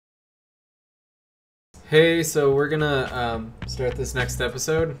Hey, so we're gonna start this next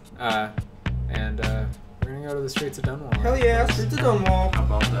episode, and we're gonna go to the streets of Dunwall. Hell yeah, streets of Dunwall. How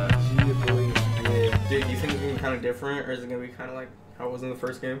about that? Yeah. Dude, do you think it's gonna be kind of different, or is it gonna be kind of like how it was in the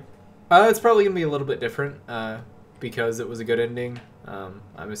first game? It's probably gonna be a little bit different, because it was a good ending.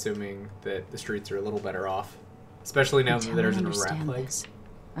 I'm assuming that the streets are a little better off, especially now that there's a rat plague.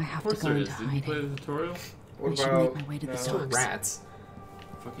 I have Of to course go there into is. Did you play hiding. the tutorial? What I should about make my way to the Still docks. rats.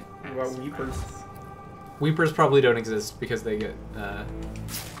 Fucking what about ass. weepers? Weepers probably don't exist because they get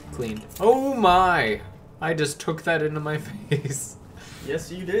cleaned. Oh my! I just took that into my face.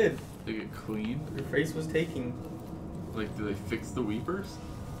 Yes, you did. They get cleaned? Your face was taking. Like, do they fix the weepers?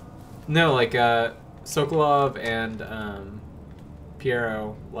 No, like Sokolov and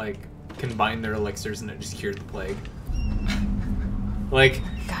Piero like combined their elixirs and it just cured the plague. Like,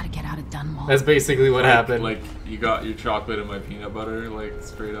 Gotta get out of Dunwall. that's basically what happened. Like, you got your chocolate and my peanut butter, like,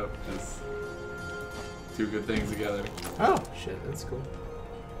 straight up, just two good things together. Oh shit, that's cool.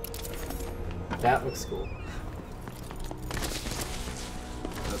 That looks cool.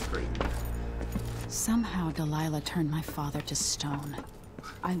 That's crazy. Somehow Delilah turned my father to stone.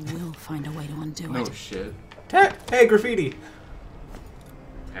 I will find a way to undo No it. shit. Hey, graffiti!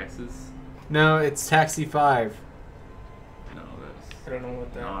 Taxes? No, it's Taxi 5. No, that's I don't know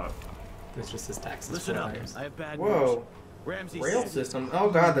what that. not a... It's just his taxes. Listen for up, hires. I have bad news. Whoa, Ramsey rail said- system. Oh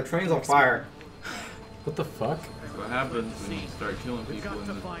god, the train's on fire. What the fuck? That's what happens when you start killing We've people got in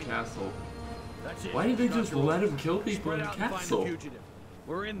to the find him. castle. That's it. Why did they Got just your let orders. him kill people Spread in the out and find the castle? fugitive.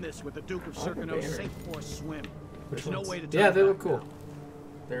 We're in this with the Duke of I like the Circano banner. sink or swim. Which There's no ones? way to turn Yeah, they back look cool. now.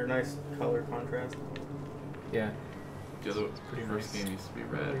 They're a nice color contrast. Yeah. The other pretty first nice. game used to be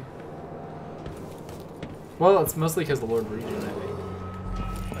red. Well, it's mostly because the Lord Regent, I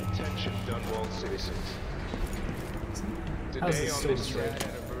think. Attention Dunwall citizens. How's Today this on still this destroyed? sad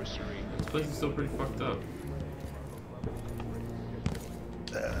anniversary, This place is still pretty fucked up.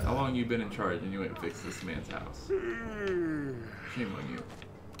 How long you been in charge and you ain't fixed this man's house? Shame on you.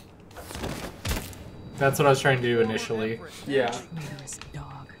 That's what I was trying to do initially. Yeah. Murderous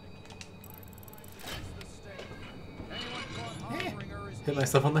dog. Hit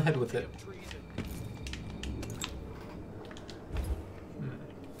myself on the head with it.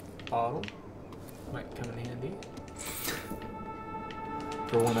 Bottle. Might come in handy.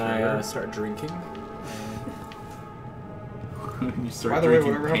 For when I start drinking. You start By the way,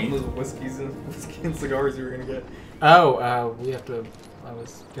 drinking whatever happened paint. to those whiskey and cigars you were gonna get? Oh, we have to... I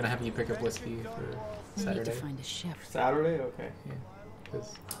was gonna have you pick up whiskey for We need to Saturday. find a ship. Saturday? Okay. Yeah,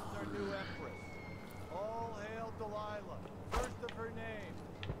 'cause- All hail Delilah, first of her name.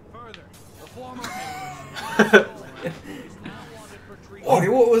 Further, the former is now wanted for treason.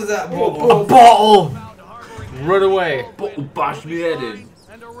 Oh, what was that? Oh, bottle! Run away! Bosh me headed.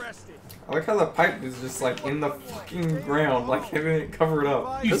 And arrested. I like how the pipe is just like in the fucking ground, like having it covered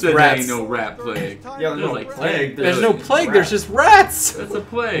up. You Those said rats. there ain't no rat plague. Yeah, there's no like plague. There's no plague, there's just rats! That's a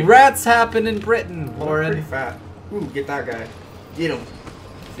plague. Rats happen in Britain, Pretty Lauren. fat. Ooh, get that guy. Get him.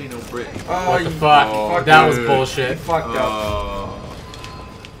 This ain't no Britain. Oh, What the you fuck? fucked That up. was dude. He bullshit. fucked up. Oh.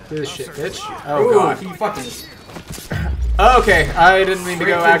 Do this shit, bitch. Ooh, Oh god. he fucking Okay, I didn't mean to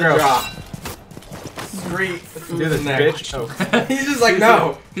go straight to the aggro. jaw. Straight through Do the this, neck. bitch. Oh. He's just like,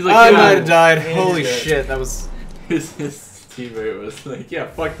 no. He's like, I yeah. might have died. And Holy he's dead. shit, that was... His teammate was like, yeah,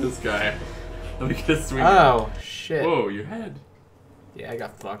 fuck this guy. Let me get swinging. Oh, shit. Whoa, your head. Yeah, I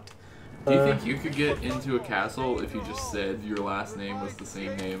got fucked. Do you think you could get into a castle if you just said your last name was the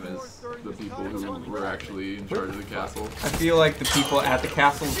same name as the people who were actually in charge of the castle? I feel like the people at the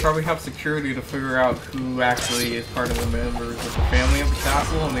castle probably have security to figure out who actually is part of the members of the family of the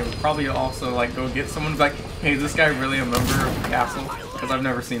castle, and they would probably also like go get someone like, hey, is this guy really a member of the castle? Because I've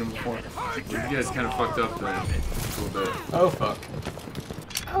never seen him before. You guys kind of fucked up then a little bit. Oh, fuck.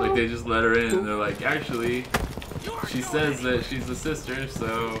 Like they just let her in and they're like, actually, she says that she's a sister,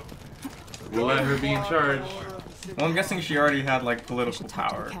 so we'll let her be in charge. Well, I'm guessing she already had like I political should talk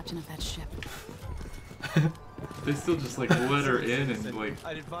to power. the captain of that ship. They still just like let her in and like.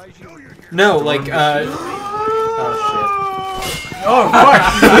 I'd advise you. No, like, oh, Oh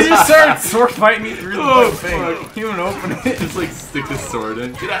fuck! He just started sword fighting me through the Oh, fucking thing. fuck. He even open it. Just like stick a sword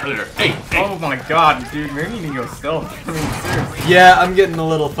in. Get out of there! Hey! Oh my god, dude, maybe you need to go stealth. I mean, seriously. shit. Yeah, I'm getting a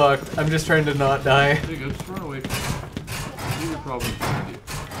little fucked. I'm just trying to not die. There you go, just run away from me. You would probably find you.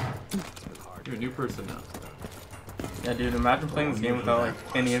 You're a new person now. Yeah, dude, imagine playing this game without like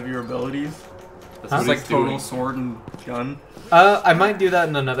any of your abilities. That's Huh? Just what like he's total doing. sword and gun. I might do that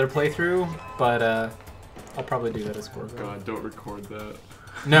in another playthrough, but, I'll probably do that as core. God, don't record that.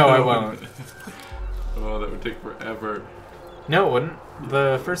 No, I won't. Oh, that would take forever. No, it wouldn't.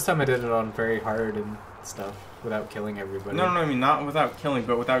 The first time I did it on very hard and stuff without killing everybody. No, I mean not without killing,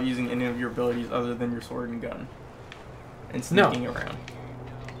 but without using any of your abilities other than your sword and gun. And sneaking around.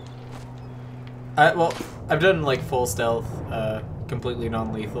 Well, I've done like full stealth, completely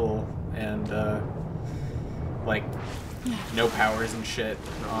non-lethal, and like no powers and shit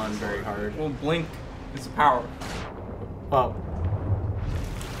on very hard. Well, blink is a power. Well,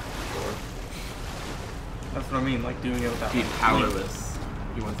 That's what I mean, like doing it without Be blink. powerless.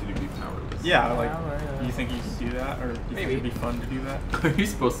 He wants you to be powerless. Yeah, like, Power, do you think you could do that, or do you think it'd be fun to do that? Are you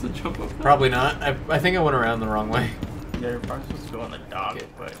supposed to jump up? probably not. I think I went around the wrong way. Yeah, you're probably supposed to go on the dog, Okay.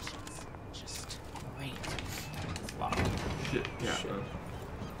 but Just wait. it's locked. Shit. Yeah. Shit.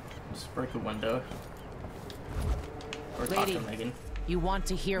 Just break the window. Or talk Lady. to Megan. You want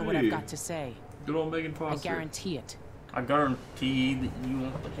to hear what Hey. I've got to say. Good old Megan I Foster. guarantee it. I guarantee that you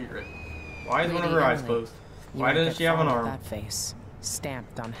won't hear it. Why is one of Lady her eyes Emily, closed? You Why won't doesn't get she have an far with arm? That face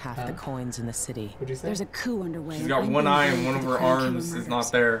stamped on half Huh? the coins in the city. What'd you say? There's a coup underway. She's and got I'm one being eye and blamed one of for her the Crown Killer arms is murders.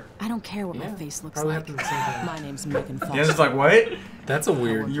 not there. I don't care what Yeah, my face looks probably like. happened at the same time. My name's Megan Foster. Dan's just like, what? That's a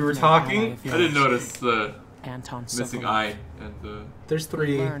weird. You were No ally talking? of I didn't yours, notice the Anton missing Sokolov. eye and the There's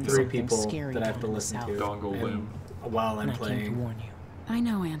three Learned something people scary that I have to down in the listen south. to dongle and limb. while I'm And I came to playing. warn you. I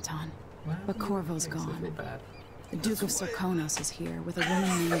know, Anton. Well, But Corvo's makes me gone. feel bad. The Duke of Sarkonos is here with a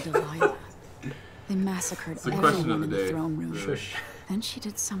woman named Delilah. They massacred It's the question everyone of in the the day. throne room. really. Shush. Then she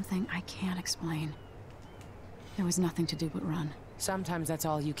did something I can't explain. There was nothing to do but run. Sometimes that's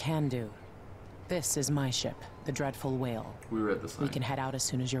all you can do. This is my ship, the Dreadful Whale. We read the sign. We can head out as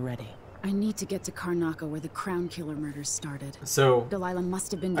soon as you're ready. I need to get to Karnaca where the Crown Killer murders started. So, Delilah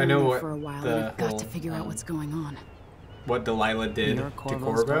must have been I down know there what for a while, the and I've got to whole, figure out what's going on. what Delilah did You're to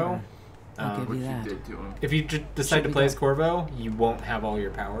Corvo's Corvo. daughter. I'll Um, give What you you that. did to him. If you decide Should to we play go? as Corvo, you won't have all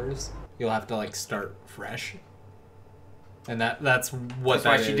your powers. You'll have to like start fresh. And that's what That's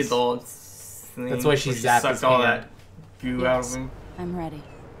why that she is. did the whole thing. That's why she where zapped sucked his all hand. that goo out of him. I'm ready.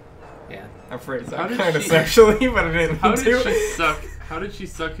 Yeah. I phrased How that did kind of she- sexually, but I didn't How mean did to. she suck? How did she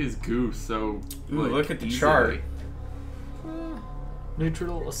suck his goo so? Ooh, like, look at the easily? chart.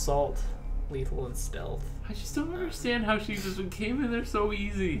 Neutral, assault, lethal, and stealth. I just don't understand how she just came in there so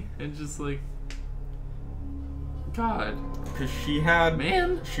easy and just like. God, Because she had...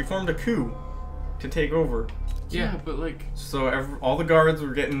 man. She formed a coup to take over. Yeah, but like, So all the guards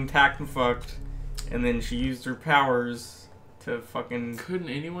were getting attacked and fucked. And then she used her powers to fucking... couldn't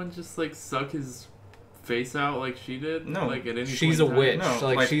anyone just like suck his face out like she did? No. Like at any She's a point in witch. time? No,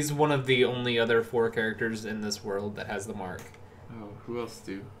 like, like- she's one of the only other 4 characters in this world that has the mark. Oh, who else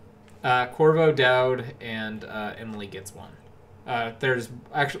do? Corvo, Dowd, and Emily gets one. There's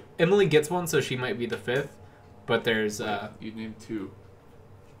actually Emily gets one, so she might be the 5th. But there's You named 2.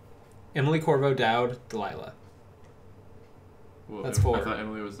 Emily, Corvo, Dowd, Delilah. Well, That's I 4. thought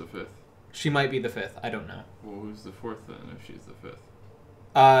Emily was the 5th. She might be the 5th. I don't know. Well, who's the 4th then? If she's the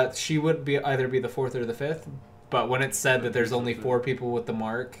 5th. She would be either be the 4th or the 5th. But when it said that there's only 4 people with the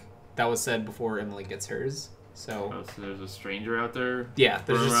mark, that was said before Emily gets hers. So Oh, so there's a stranger out there. yeah,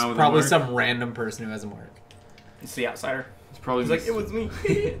 there's running around just with a probably mark? some random person who has a mark. It's the outsider. It's probably He's like, it was me.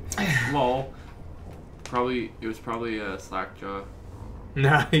 Lol. It was probably Slackjaw.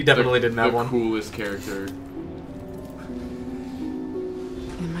 No, he definitely didn't have the one. coolest character.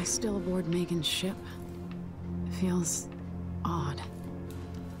 Am I still aboard Megan's ship? It feels odd.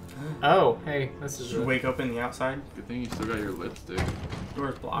 Oh, hey, this is You a, wake up in the outside. Good thing you still got your lipstick.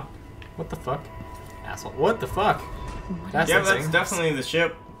 Door's blocked. what the fuck, asshole? What the fuck? What That's Yep, insane. that's definitely the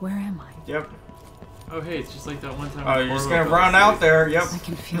ship. Where am I? Yep. Oh, hey, it's just like that one time. Oh, when you're just Corvo gonna fell run asleep. out there. Yep. I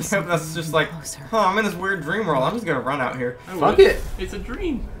can feel Yep, something that's just like, closer. huh, I'm in this weird dream world. I'm just gonna run out here. I Fuck would. it. It's a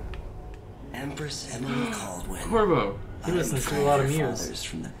dream. Empress Emily Caldwin. Corvo. He I listens am to a lot of your Muse. fathers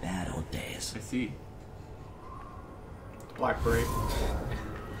from the bad old days. I see. Black Parade.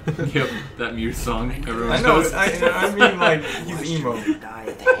 Yep, that Muse song. Everyone I know. knows. I mean, like, he's Watched emo. you die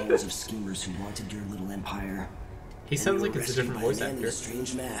at the hands of schemers who wanted your little empire. He sounds like it's a different voice Man in actor. a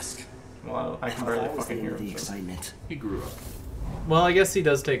strange mask. Well, I can And barely always fucking the hear end of the him. So. excitement. He grew up. Well, I guess he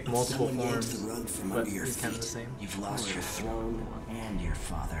does take multiple Someone yanked forms, the rug from but under your he's feet. kind of the same. You've lost your throne and your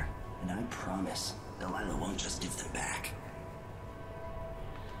father, and I promise Delilah won't just give them back.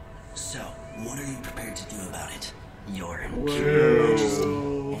 So, what are you prepared to do about it? Your Imperial Majesty,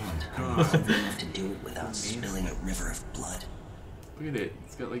 and are you clever enough to do it without spilling a river of blood? Look at it.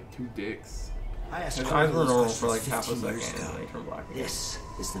 It's got like 2 dicks. I asked His Corvo eyes were those normal questions for like half a 15 years second, and ago. then they turned black again. This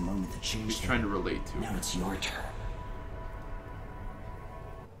is the moment that He's changed trying him. to relate to Now it. it's your turn.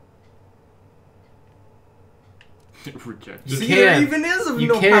 Rejected. You See, can. there even is a You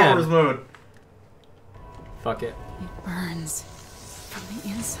no can. powers mode. Fuck it. It burns from the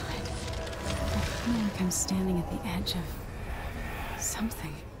inside. I feel like I'm standing at the edge of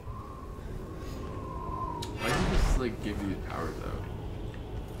something. Why did he just like give you power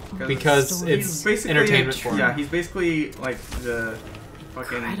though? Because he's it's basically entertainment for him. Yeah, he's basically like the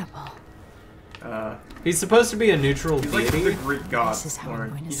fucking. Incredible. He's supposed to be a neutral He's like deity. the Greek god. This is how I'm Lauren.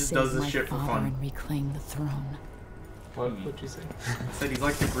 going He to just save does this my shit for father fun. and reclaim the throne. What'd you say? I said he's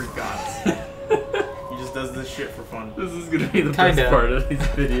like the Greek gods. He just does this shit for fun. This is gonna be the Kinda. best part of these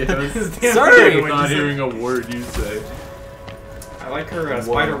videos. Sorry! Not hearing a word you say. I like her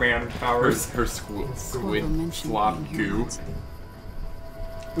Spider-Man powers. Her squid flop goo.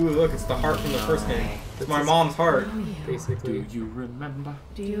 Ooh, look, it's the heart from the first game. It's my mom's heart. Basically. Do you remember?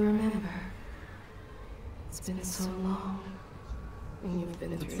 Do you remember? It's been so long. And you've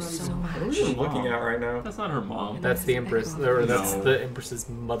been through so What are much. you looking at right now? That's not her mom. That's the Empress. Or that's No. the Empress's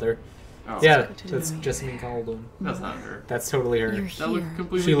mother. Oh. Yeah, that's Jessamine Caldwell. That's not her. That's totally her. You're That looks here.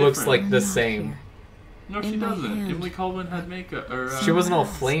 completely She looks different. like the You're not same. here. No, she in my doesn't. hand. Emily Caldwell had makeup. Or, She wasn't all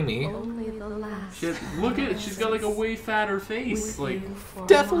flamey. Only the last. She had, look at it. She's got like a way fatter face. with Like you for a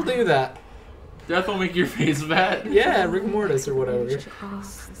Death will while. do that. death will make your face fat. Yeah, rigor mortis or whatever.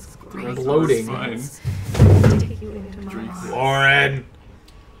 Across this great Bloating. Fine. take you into my Drinks arms. it. Lauren!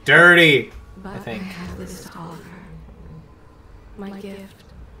 Dirty! But I think. have this to offer. My gift.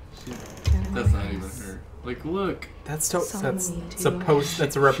 That's not even her. Like, look. That's That's supposed.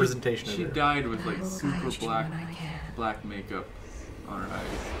 That's a representation She of her. died with like I will super guide you black, when I can. black makeup on her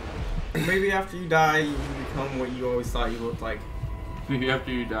eyes. Maybe after you die, you become what you always thought you looked like. Maybe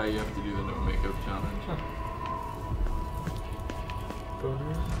after you die, you have to do the no makeup challenge.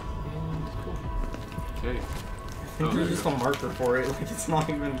 Okay. I think Oh, there's there just you a marker for it. Like it's not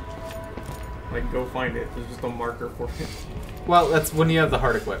even like go find it. There's just a marker for it. Well, that's when you have the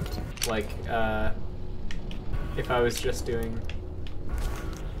heart equipped. Like, if I was just doing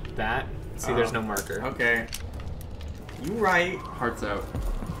that, see, there's no marker. Okay. You right. Hearts out.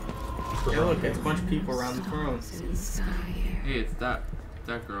 Yeah, look, it's a bunch of people around the throne. In the sky here. Hey, it's that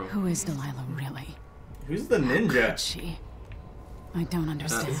girl. Who is Delilah really? Who's the How could ninja? she? I don't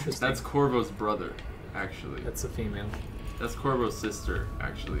understand. That's Corvo's brother, actually. That's a female. That's Corvo's sister,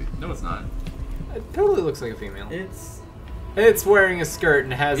 actually. No, it's not. It totally looks like a female. It's It's wearing a skirt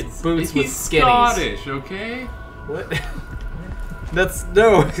and has boots with he's skinnies. Scottish, okay? What? That's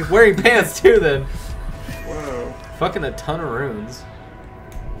no wearing pants too. Then whoa, fucking a ton of runes.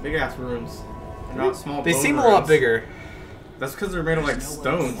 big ass rooms. They're not small. They bone seem a lot runes. bigger. That's because they're made of like There's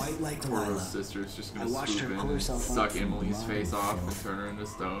no one stones. quite like Corvo's Delilah sister is just I gonna watched swoop her in pull and herself up suck from Emily's long face off and before. turn her into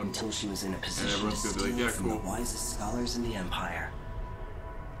stone. until she was in a position to everyone's gonna be like, steal yeah, from the cool. wisest scholars in the Empire.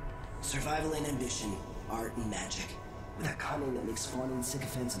 Survival and ambition, art and magic, with a cunning that makes fawning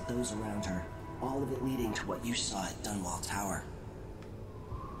sycophants of those around her, all of it leading to what you saw at Dunwall Tower.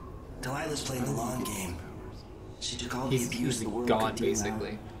 Delilah's playing the long game. She took all the abuse He's the world gone could do out,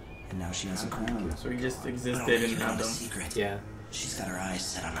 basically. and now she has a crown. So he just But I'll existed let and you know had a them. secret. Yeah, She's got her eyes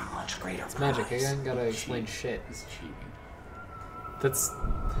set on a much greater it's magic. I prize. ain't gotta explain shit. He's cheating. That's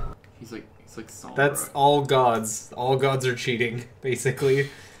He's like Sombra. that's all gods. All gods are cheating, basically.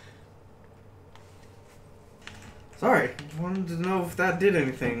 Sorry, wanted to know if that did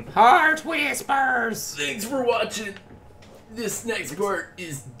anything. Heart whispers. Thanks for watching. This next part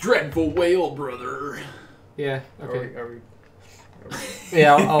is Dreadful Whale, brother. Yeah. Are Okay. we, are we,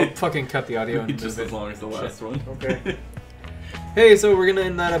 Yeah, I'll fucking cut the audio and Just move as it. long as the last one. okay. Hey, so we're gonna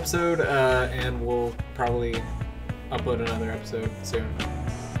end that episode, and we'll probably upload another episode soon.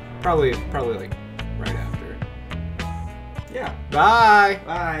 Probably like right after. Yeah. Bye.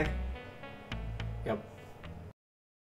 Bye.